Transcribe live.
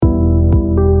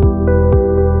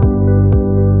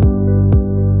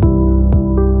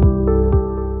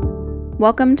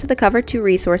Welcome to the Cover 2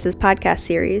 Resources podcast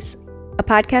series, a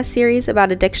podcast series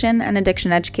about addiction and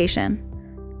addiction education.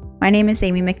 My name is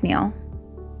Amy McNeil.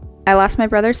 I lost my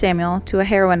brother Samuel to a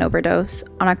heroin overdose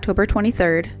on October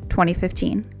 23,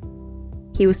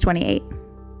 2015. He was 28.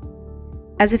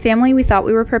 As a family, we thought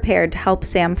we were prepared to help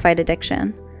Sam fight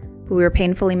addiction, but we were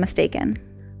painfully mistaken.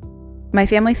 My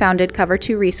family founded Cover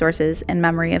 2 Resources in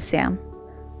memory of Sam.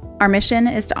 Our mission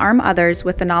is to arm others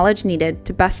with the knowledge needed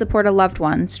to best support a loved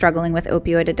one struggling with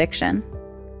opioid addiction.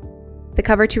 The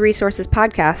Cover 2 Resources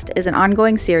podcast is an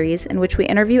ongoing series in which we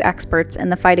interview experts in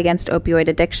the fight against opioid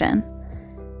addiction.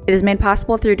 It is made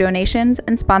possible through donations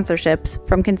and sponsorships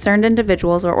from concerned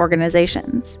individuals or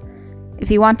organizations. If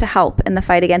you want to help in the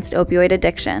fight against opioid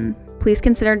addiction, please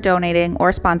consider donating or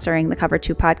sponsoring the Cover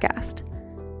 2 podcast.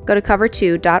 Go to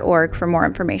cover2.org for more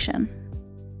information.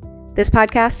 This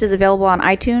podcast is available on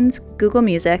iTunes, Google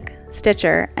Music,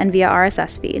 Stitcher, and via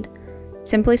RSS feed.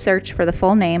 Simply search for the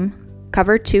full name,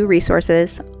 Cover 2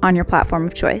 Resources, on your platform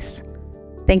of choice.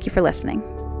 Thank you for listening.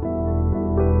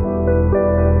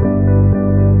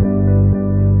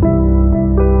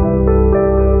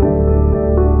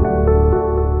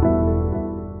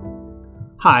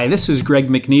 Hi, this is Greg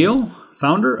McNeil,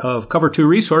 founder of Cover 2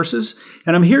 Resources,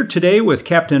 and I'm here today with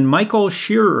Captain Michael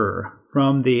Shearer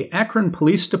from the Akron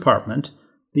Police Department,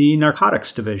 the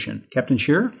Narcotics Division. Captain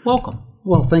Shearer, welcome.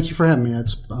 Well, thank you for having me.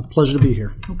 It's a pleasure to be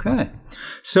here. Okay.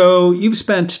 So you've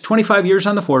spent 25 years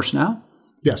on the force now?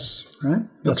 Yes. Right?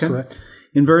 That's correct.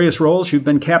 In various roles. You've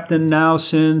been captain now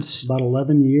since? About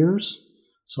 11 years.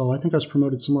 So I think I was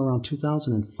promoted somewhere around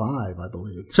 2005, I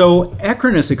believe. So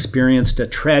Akron has experienced a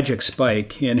tragic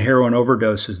spike in heroin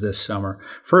overdoses this summer.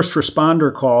 First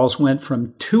responder calls went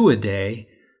from 2 a day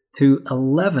to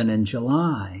 11 in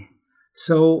July.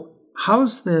 So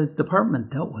how's the department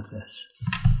dealt with this?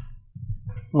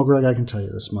 Well, Greg, I can tell you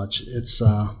this much. It's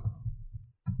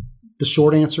the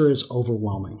short answer is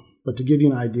overwhelming. But to give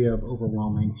you an idea of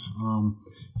overwhelming,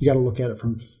 you got to look at it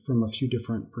from a few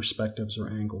different perspectives or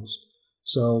angles.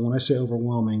 So when I say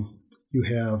overwhelming, you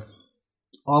have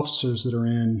officers that are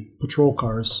in patrol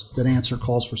cars that answer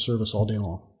calls for service all day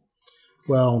long.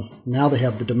 Well, now they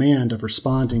have the demand of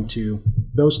responding to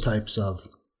those types of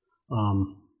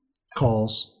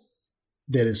calls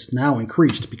that is now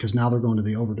increased because now they're going to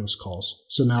the overdose calls.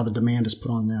 So now the demand is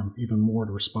put on them even more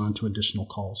to respond to additional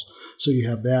calls. So you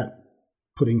have that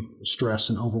putting stress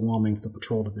and overwhelming the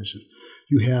patrol division.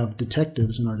 You have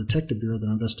detectives in our detective bureau that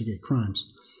investigate crimes.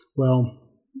 Well,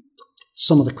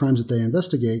 some of the crimes that they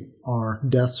investigate are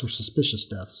deaths or suspicious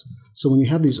deaths. So when you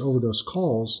have these overdose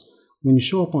calls, when you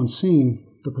show up on scene,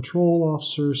 the patrol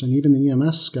officers and even the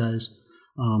EMS guys,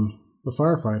 the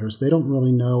firefighters, they don't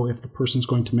really know if the person's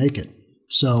going to make it.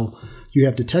 So you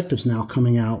have detectives now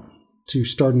coming out to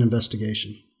start an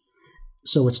investigation.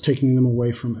 So it's taking them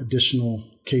away from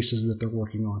additional cases that they're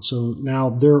working on. So now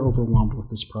they're overwhelmed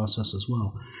with this process as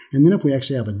well. And then if we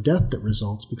actually have a death that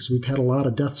results, because we've had a lot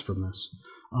of deaths from this,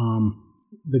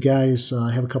 the guys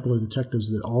have a couple of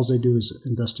detectives that all they do is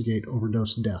investigate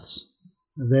overdose deaths.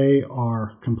 They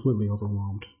are completely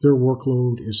overwhelmed. Their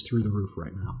workload is through the roof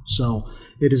right now. So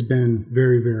it has been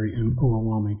very, very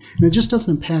overwhelming. And it just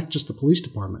doesn't impact just the police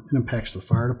department. It impacts the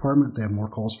fire department. They have more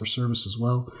calls for service as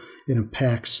well. It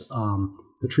impacts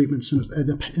the treatment centers.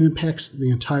 It impacts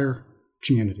the entire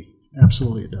community.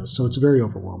 Absolutely it does. So it's very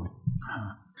overwhelming.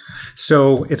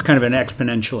 So it's kind of an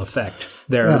exponential effect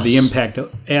there. Yes. The impact,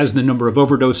 as the number of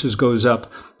overdoses goes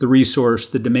up,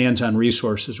 the demands on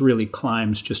resources really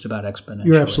climbs just about exponentially.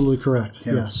 You're absolutely correct.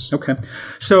 Yeah. Yes. Okay.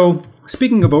 So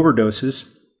speaking of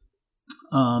overdoses,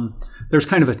 there's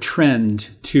kind of a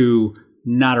trend to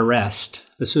not arrest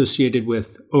associated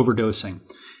with overdosing.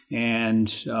 And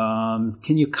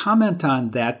can you comment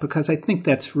on that? Because I think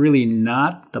that's really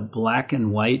not the black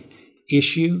and white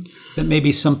issue that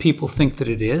maybe some people think that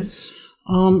it is.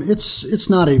 It's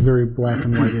not a very black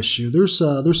and white issue. There's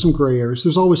some gray areas.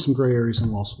 There's always some gray areas in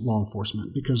law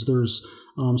enforcement because there's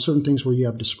certain things where you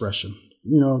have discretion.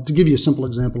 You know, to give you a simple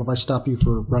example, if I stop you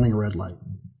for running a red light,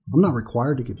 I'm not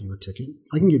required to give you a ticket.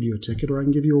 I can give you a ticket or I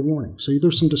can give you a warning. So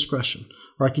there's some discretion,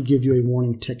 or I could give you a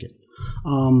warning ticket.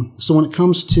 So when it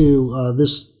comes to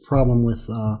this problem with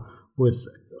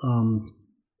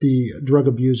the drug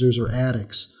abusers or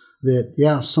addicts, that,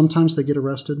 yeah, sometimes they get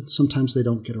arrested, sometimes they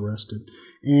don't get arrested.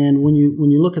 And when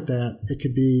you look at that, it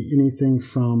could be anything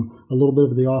from a little bit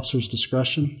of the officer's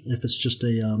discretion, if it's just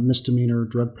a misdemeanor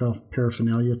drug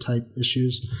paraphernalia type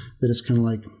issues, that it's kind of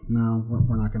like, no,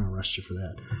 we're not going to arrest you for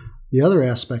that. The other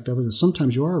aspect of it is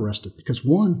sometimes you are arrested because,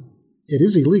 one, it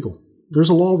is illegal. There's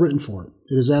a law written for it.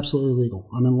 It is absolutely illegal.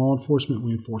 I'm in law enforcement.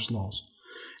 We enforce laws.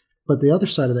 But the other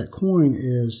side of that coin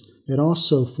is it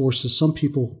also forces some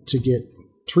people to get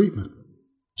treatment,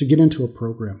 to get into a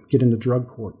program, get into drug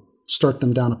court, start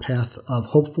them down a path of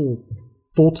hopeful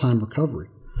full-time recovery.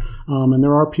 And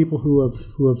there are people who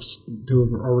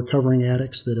are recovering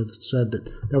addicts that have said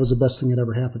that was the best thing that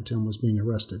ever happened to them was being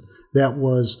arrested. That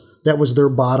was their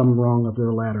bottom rung of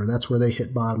their ladder. That's where they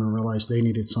hit bottom and realized they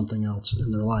needed something else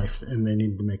in their life and they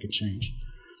needed to make a change.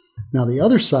 Now, the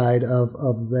other side of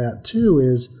that, too,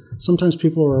 is sometimes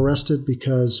people are arrested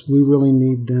because we really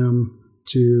need them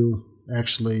to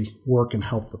actually work and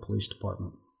help the police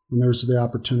department. And there's the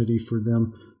opportunity for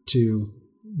them to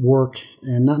work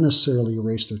and not necessarily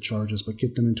erase their charges, but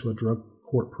get them into a drug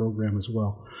court program as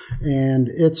well. And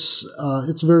it's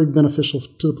very beneficial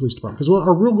to the police department because what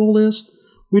our real goal is,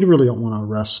 we really don't want to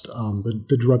arrest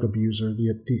the drug abuser,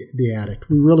 the addict.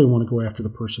 We really want to go after the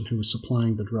person who is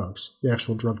supplying the drugs, the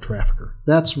actual drug trafficker.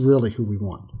 That's really who we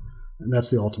want, and that's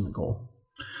the ultimate goal.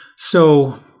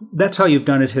 So that's how you've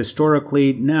done it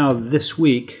historically. Now, this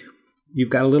week, you've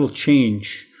got a little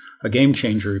change, a game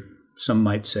changer, some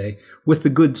might say, with the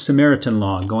Good Samaritan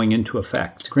Law going into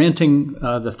effect, granting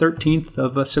the 13th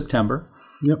of September,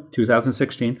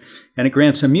 2016, and it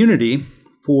grants immunity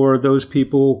for those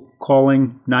people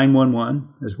calling 911,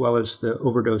 as well as the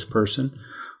overdose person,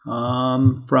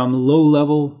 from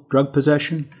low-level drug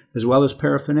possession, as well as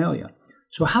paraphernalia.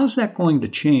 So how's that going to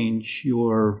change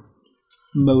your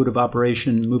mode of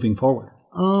operation moving forward?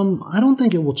 I don't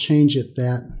think it will change it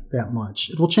that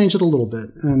much. It will change it a little bit.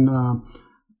 And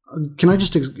can I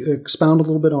just expound a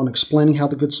little bit on explaining how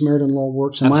the Good Samaritan Law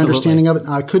works and my understanding of it?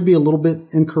 I could be a little bit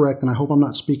incorrect, and I hope I'm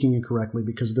not speaking incorrectly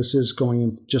because this is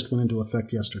just went into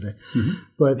effect yesterday. Mm-hmm.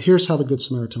 But here's how the Good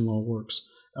Samaritan Law works.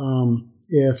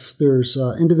 If there's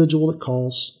an individual that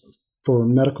calls for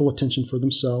medical attention for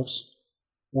themselves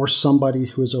or somebody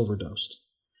who is overdosed,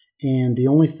 and the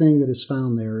only thing that is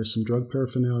found there is some drug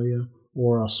paraphernalia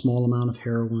or a small amount of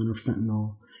heroin or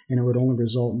fentanyl, and it would only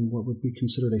result in what would be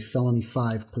considered a felony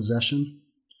 5 possession,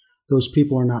 those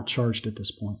people are not charged at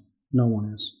this point. No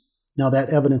one is. Now, that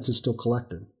evidence is still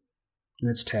collected,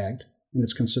 and it's tagged, and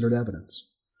it's considered evidence.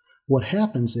 What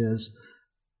happens is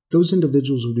those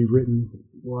individuals would be written,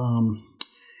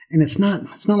 and it's not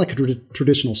like a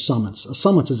traditional summons. A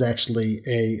summons is actually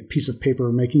a piece of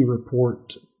paper making a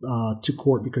report to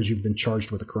court because you've been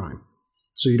charged with a crime.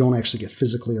 So you don't actually get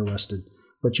physically arrested,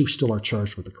 but you still are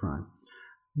charged with a crime.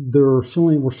 We're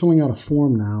filling out a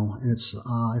form now, and it's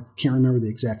I can't remember the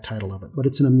exact title of it, but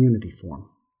it's an immunity form,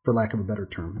 for lack of a better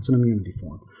term. It's an immunity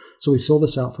form. So we fill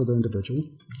this out for the individual,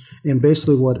 and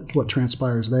basically what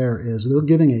transpires there is they're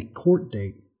giving a court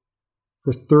date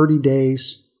for 30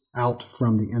 days out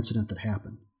from the incident that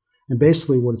happened. And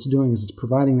basically what it's doing is it's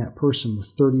providing that person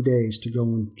with 30 days to go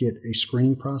and get a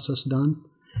screening process done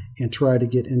and try to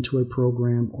get into a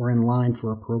program or in line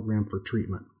for a program for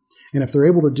treatment. And if they're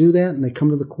able to do that and they come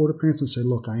to the court appearance and say,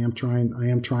 look, I am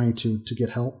trying to get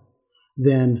help,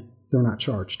 then they're not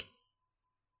charged.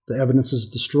 The evidence is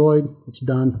destroyed, it's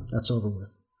done, that's over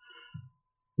with.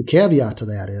 The caveat to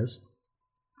that is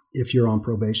if you're on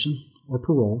probation or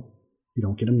parole, you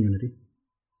don't get immunity.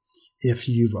 If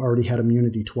you've already had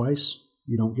immunity twice,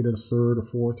 you don't get it a third, a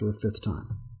fourth, or a fifth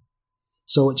time.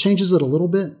 So it changes it a little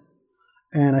bit.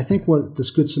 And I think what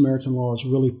this Good Samaritan Law is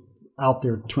really out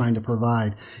there trying to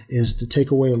provide is to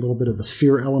take away a little bit of the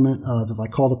fear element of if I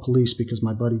call the police because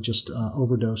my buddy just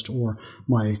overdosed, or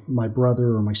my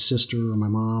brother or my sister or my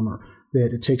mom, or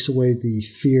that it takes away the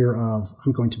fear of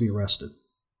I'm going to be arrested,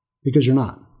 because you're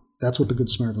not. That's what the Good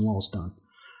Samaritan Law has done.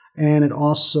 And it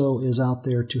also is out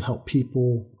there to help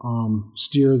people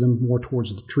steer them more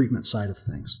towards the treatment side of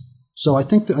things. So I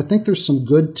think there's some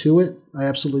good to it. I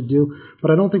absolutely do,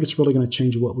 but I don't think it's really going to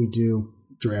change what we do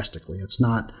drastically. It's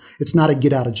not a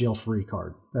get out of jail free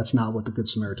card. That's not what the Good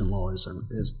Samaritan Law is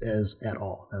at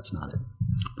all. That's not it.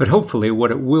 But hopefully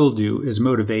what it will do is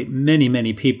motivate many,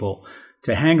 many people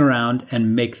to hang around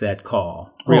and make that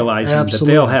call, realizing that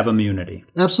they'll have immunity.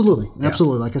 Absolutely.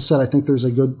 Like I said, I think there's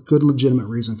a good legitimate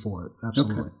reason for it.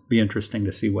 Absolutely. Okay. Be interesting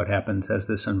to see what happens as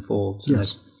this unfolds in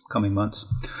the coming months.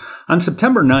 On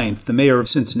September 9th, the mayor of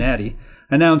Cincinnati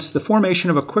announced the formation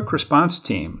of a quick response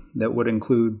team that would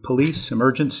include police,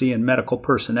 emergency, and medical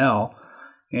personnel,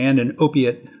 and an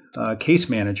opiate case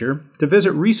manager to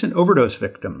visit recent overdose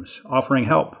victims, offering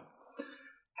help.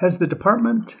 Has the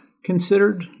department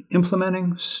considered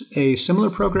implementing a similar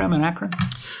program in Akron?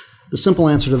 The simple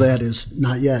answer to that is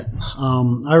not yet.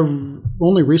 I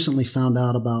only recently found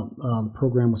out about the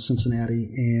program with Cincinnati,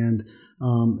 and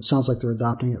it sounds like they're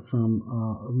adopting it from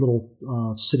a little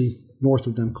city north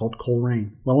of them called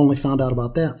Coleraine. Well, I only found out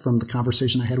about that from the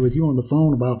conversation I had with you on the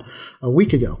phone about a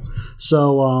week ago.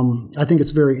 So I think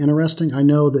it's very interesting. I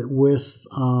know that with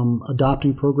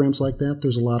adopting programs like that,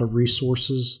 there's a lot of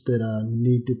resources that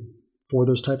for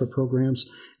those type of programs,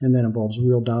 and that involves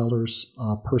real dollars,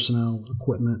 personnel,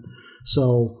 equipment.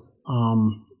 So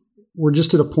we're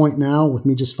just at a point now with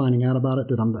me just finding out about it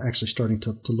that I'm actually starting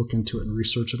to look into it and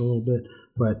research it a little bit.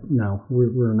 But no,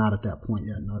 we're not at that point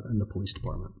yet in the police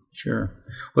department. Sure.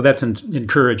 Well, that's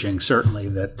encouraging, certainly,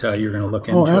 that you're going to look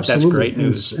into it. Absolutely. That's great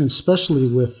news. And especially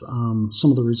with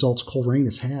some of the results Coleraine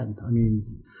has had. I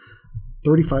mean,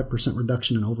 35%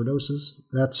 reduction in overdoses.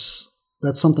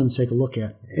 That's something to take a look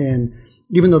at. And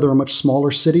even though they're a much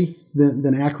smaller city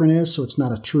than Akron is, so it's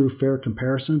not a true fair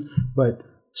comparison, but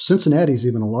Cincinnati's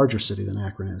even a larger city than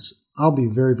Akron is. I'll be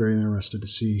very, very interested to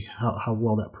see how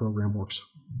well that program works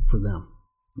for them.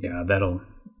 Yeah, that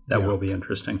will be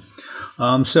interesting.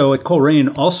 So at Coleraine,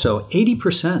 also,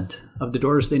 80% of the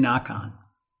doors they knock on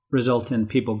result in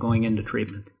people going into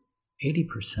treatment.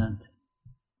 80%.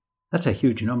 That's a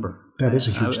huge number. That is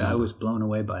a huge number. I was blown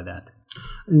away by that.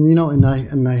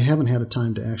 And I haven't had a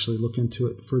time to actually look into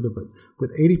it further, but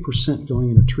with 80% going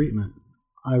into treatment,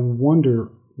 I wonder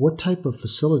what type of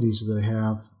facilities do they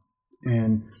have.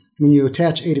 And when you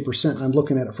attach 80%, I'm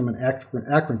looking at it from an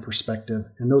Akron perspective,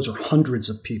 and those are hundreds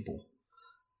of people.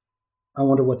 I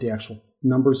wonder what the actual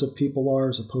numbers of people are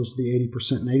as opposed to the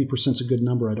 80%. And 80% is a good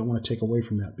number. I don't want to take away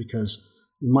from that because,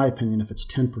 in my opinion, if it's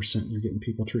 10% and you're getting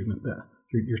people treatment,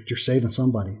 you're saving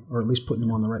somebody, or at least putting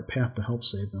them on the right path to help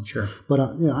save them. Sure. But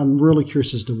I'm really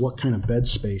curious as to what kind of bed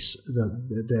space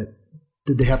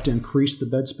did they have to increase the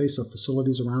bed space of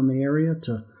facilities around the area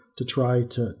to try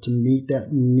to meet that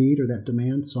need or that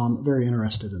demand. So I'm very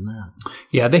interested in that.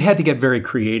 Yeah, they had to get very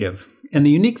creative. And the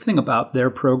unique thing about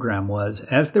their program was,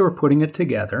 as they were putting it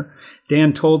together,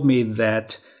 Dan told me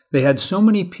that they had so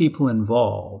many people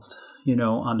involved,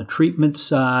 on the treatment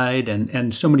side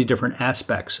and so many different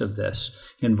aspects of this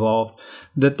involved,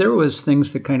 that there was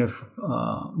things that kind of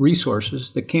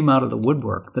resources that came out of the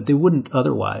woodwork that they wouldn't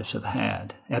otherwise have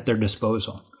had at their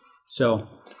disposal. So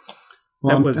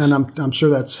I'm sure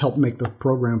that's helped make the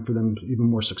program for them even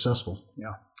more successful.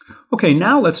 Yeah. Okay,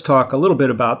 now let's talk a little bit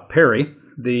about PARI,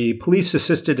 the Police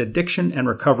Assisted Addiction and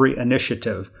Recovery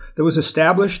Initiative that was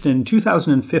established in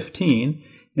 2015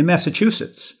 in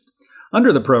Massachusetts.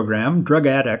 Under the program, drug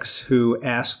addicts who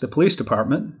ask the police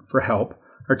department for help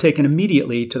are taken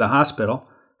immediately to the hospital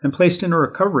and placed in a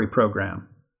recovery program.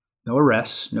 No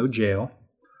arrests, no jail.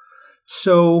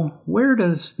 So where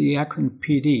does the Akron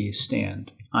PD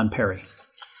stand on PARI?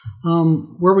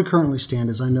 Where we currently stand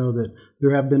is I know that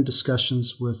there have been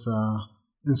discussions with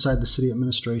inside the city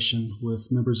administration with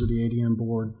members of the ADM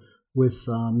board, with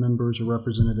members or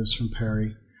representatives from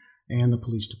PARI and the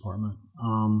police department.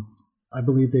 I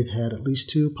believe they've had at least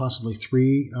 2, possibly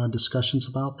 3 discussions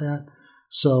about that.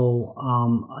 So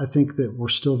I think that we're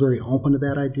still very open to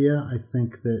that idea. I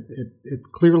think that it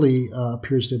clearly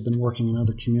appears to have been working in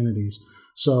other communities.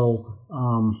 So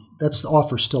that's the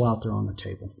offer still out there on the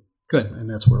table. Good. And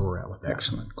that's where we're at with that.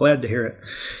 Excellent. Glad to hear it.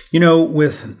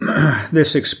 With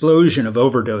this explosion of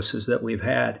overdoses that we've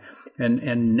had,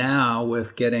 and now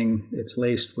with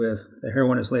the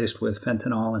heroin is laced with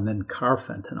fentanyl and then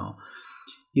carfentanil,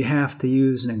 you have to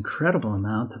use an incredible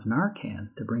amount of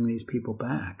Narcan to bring these people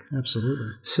back. Absolutely.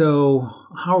 So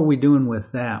how are we doing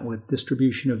with that, with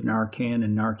distribution of Narcan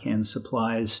and Narcan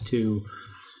supplies to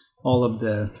all of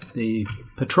the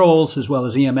patrols as well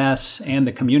as EMS and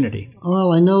the community?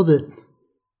 Well, I know that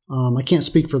I can't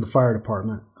speak for the fire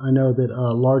department. I know that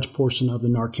a large portion of the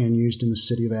Narcan used in the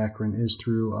city of Akron is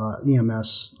through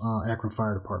EMS, Akron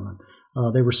Fire Department.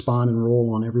 They respond and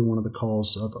roll on every one of the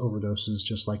calls of overdoses,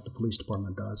 just like the police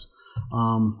department does.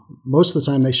 Most of the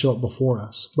time, they show up before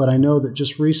us. But I know that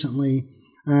just recently,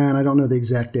 and I don't know the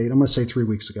exact date, I'm going to say 3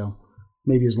 weeks ago,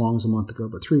 maybe as long as a month ago,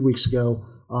 but 3 weeks ago,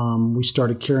 we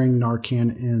started carrying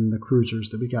Narcan in the cruisers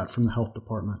that we got from the health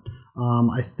department.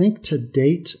 I think to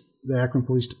date, the Akron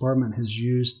Police Department has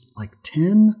used like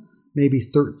 10, maybe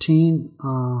 13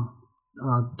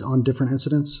 on different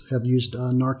incidents have used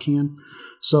Narcan.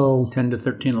 So 10 to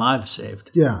 13 lives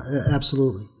saved. Yeah,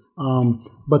 absolutely.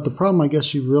 But the problem I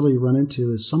guess you really run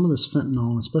into is some of this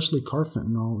fentanyl, especially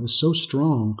carfentanil, is so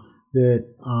strong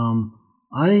that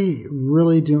I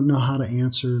really don't know how to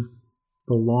answer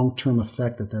the long-term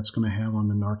effect that that's going to have on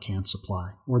the Narcan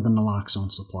supply or the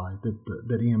naloxone supply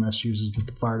that EMS uses, that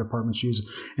the fire departments use.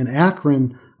 And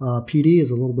Akron PD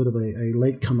is a little bit of a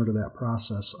latecomer to that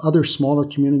process. Other smaller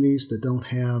communities that don't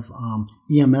have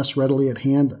EMS readily at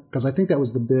hand, because I think that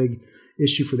was the big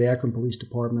issue for the Akron Police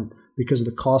Department, because of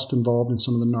the cost involved in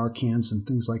some of the Narcans and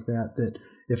things like that, that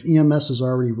if EMS is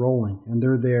already rolling and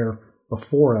they're there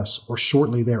before us or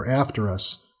shortly thereafter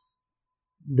us,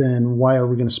 then why are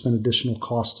we going to spend additional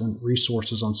costs and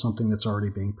resources on something that's already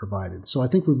being provided? So I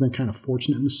think we've been kind of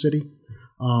fortunate in the city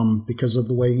because of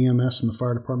the way EMS and the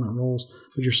fire department rolls.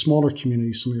 But your smaller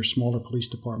communities, some of your smaller police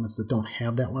departments that don't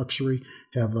have that luxury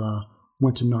have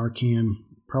went to Narcan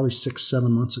probably 6-7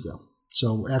 months ago.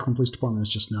 So Akron Police Department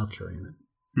is just now carrying it.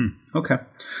 Okay.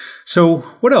 So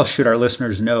what else should our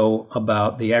listeners know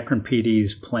about the Akron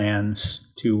PD's plans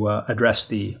to address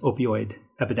the opioid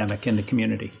epidemic in the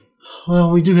community?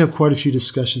 Well, we do have quite a few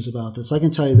discussions about this. I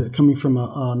can tell you that coming from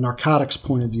a narcotics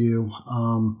point of view,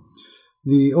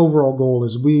 the overall goal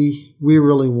is we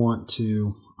really want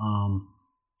to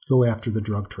go after the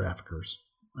drug traffickers.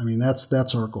 I mean,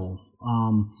 that's our goal.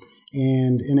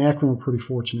 And in Akron, we're pretty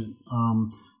fortunate.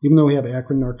 Even though we have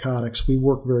Akron Narcotics, we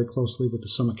work very closely with the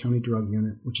Summit County Drug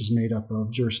Unit, which is made up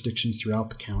of jurisdictions throughout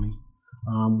the county.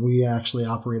 We actually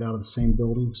operate out of the same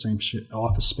building, same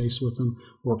office space with them,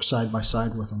 work side by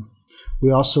side with them.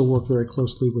 We also work very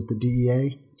closely with the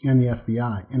DEA and the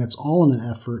FBI, and it's all in an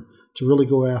effort to really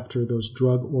go after those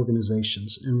drug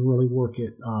organizations and really work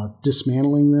at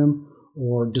dismantling them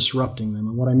or disrupting them.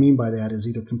 And what I mean by that is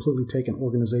either completely take an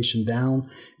organization down,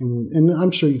 and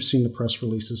I'm sure you've seen the press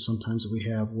releases sometimes that we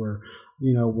have where,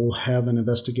 we'll have an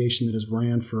investigation that has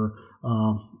ran for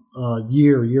a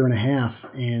year and a half,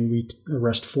 and we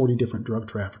arrest 40 different drug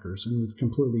traffickers, and we've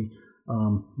completely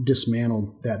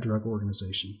dismantled that drug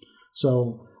organization.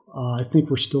 So I think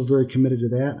we're still very committed to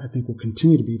that. I think we'll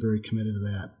continue to be very committed to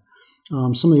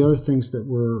that. Some of the other things that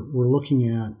we're looking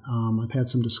at, I've had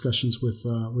some discussions with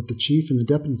the chief and the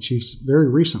deputy chiefs very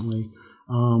recently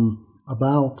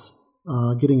about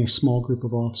getting a small group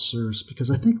of officers,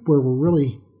 because I think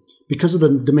because of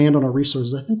the demand on our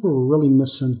resources, I think where we're really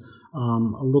missing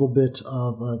a little bit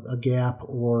of a gap,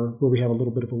 or where we have a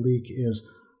little bit of a leak, is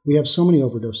we have so many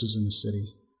overdoses in the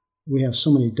city. We have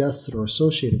so many deaths that are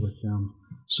associated with them.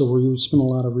 So we spend a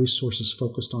lot of resources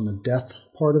focused on the death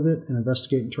part of it and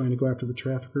investigating, trying to go after the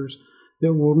traffickers,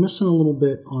 that we're missing a little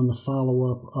bit on the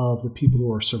follow-up of the people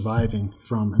who are surviving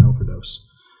from an overdose.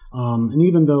 And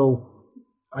even though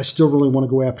I still really want to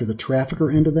go after the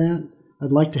trafficker end of that,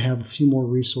 I'd like to have a few more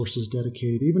resources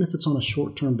dedicated, even if it's on a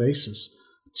short-term basis,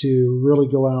 to really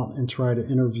go out and try to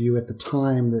interview at the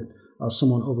time that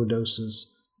someone overdoses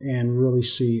and really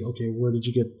see, okay,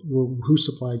 who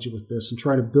supplied you with this, and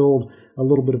try to build a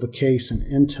little bit of a case and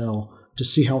intel to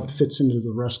see how it fits into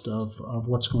the rest of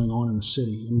what's going on in the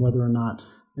city, and whether or not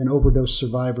an overdose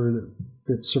survivor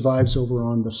that survives over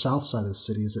on the south side of the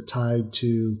city, is it tied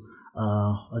to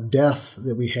a death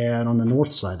that we had on the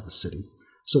north side of the city,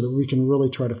 so that we can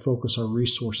really try to focus our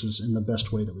resources in the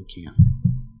best way that we can.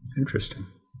 Interesting.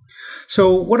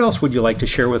 So what else would you like to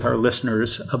share with our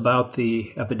listeners about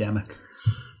the epidemic?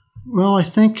 Well, I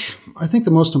think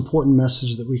the most important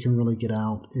message that we can really get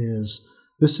out is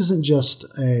this isn't just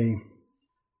a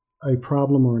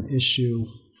problem or an issue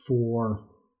for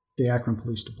the Akron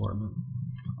Police Department,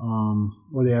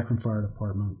 or the Akron Fire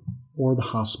Department, or the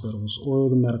hospitals, or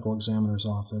the medical examiner's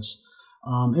office.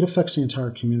 It affects the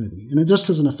entire community, and it just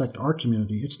doesn't affect our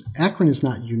community. Akron is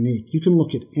not unique. You can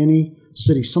look at any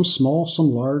city, some small, some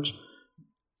large.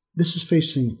 This is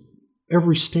facing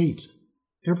every state.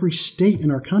 Every state in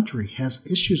our country has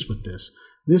issues with this.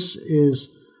 This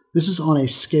is on a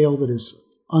scale that is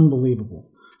unbelievable.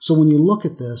 So when you look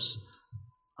at this,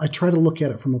 I try to look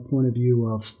at it from a point of view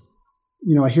of,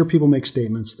 I hear people make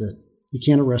statements that you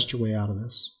can't arrest your way out of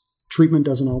this. Treatment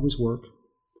doesn't always work.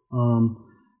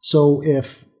 So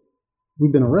if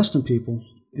we've been arresting people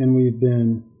and we've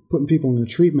been putting people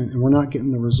into treatment and we're not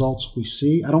getting the results we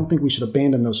see, I don't think we should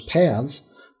abandon those paths.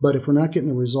 But if we're not getting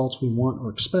the results we want or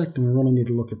expect, then we really need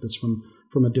to look at this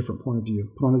from a different point of view,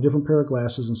 put on a different pair of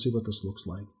glasses and see what this looks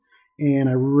like. And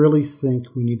I really think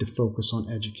we need to focus on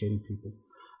educating people.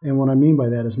 And what I mean by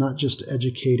that is not just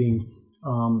educating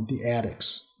the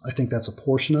addicts. I think that's a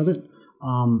portion of it,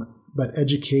 but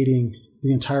educating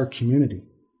the entire community,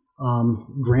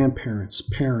 grandparents,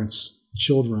 parents,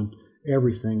 children,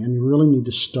 everything. And you really need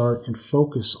to start and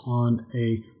focus on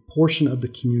a portion of the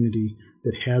community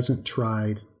that hasn't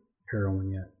tried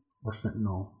heroin yet, or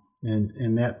fentanyl.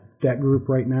 And that group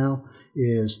right now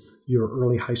is your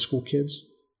early high school kids,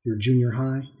 your junior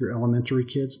high, your elementary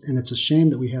kids. And it's a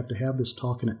shame that we have to have this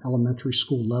talk at an elementary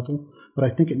school level, but I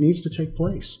think it needs to take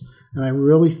place. And I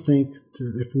really think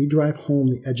that if we drive home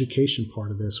the education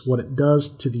part of this, what it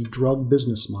does to the drug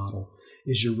business model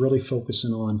is you're really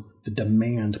focusing on the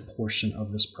demand portion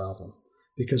of this problem.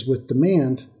 Because with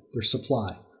demand, there's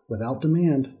supply. Without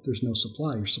demand, there's no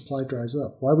supply. Your supply dries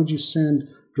up. Why would you send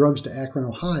drugs to Akron,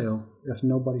 Ohio if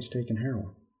nobody's taking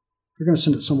heroin? You're going to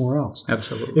send it somewhere else.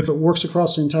 Absolutely. If it works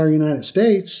across the entire United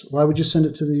States, why would you send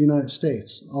it to the United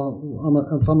States?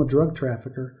 If I'm a drug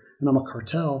trafficker and I'm a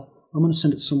cartel, I'm going to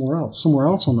send it somewhere else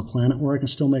on the planet where I can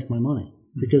still make my money.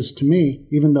 Because to me,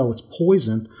 even though it's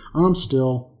poison, I'm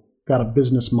still got a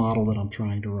business model that I'm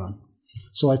trying to run.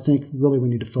 So I think really we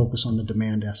need to focus on the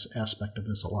demand aspect of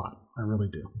this a lot. I really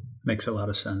do. Makes a lot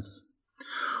of sense.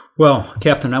 Well,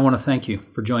 Captain, I want to thank you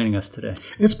for joining us today.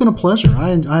 It's been a pleasure.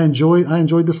 I enjoyed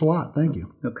this a lot. Thank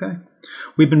you. Okay.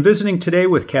 We've been visiting today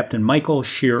with Captain Michael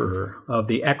Shearer of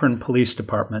the Akron Police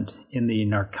Department in the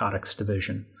Narcotics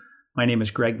Division. My name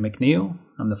is Greg McNeil.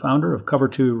 I'm the founder of Cover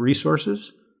 2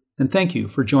 Resources, and thank you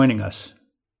for joining us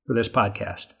for this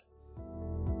podcast.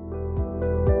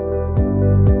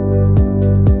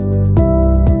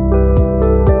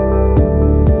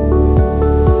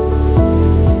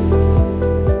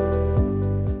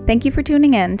 Thank you for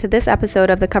tuning in to this episode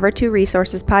of the Cover 2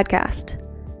 Resources podcast.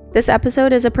 This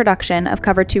episode is a production of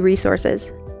Cover 2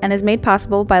 Resources and is made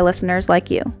possible by listeners like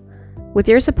you. With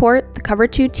your support, the Cover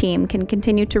 2 team can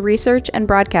continue to research and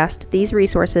broadcast these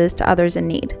resources to others in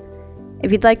need.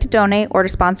 If you'd like to donate or to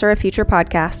sponsor a future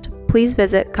podcast, please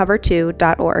visit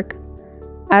cover2.org.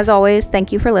 As always,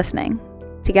 thank you for listening.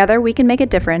 Together, we can make a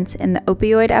difference in the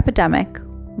opioid epidemic,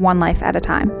 one life at a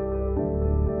time.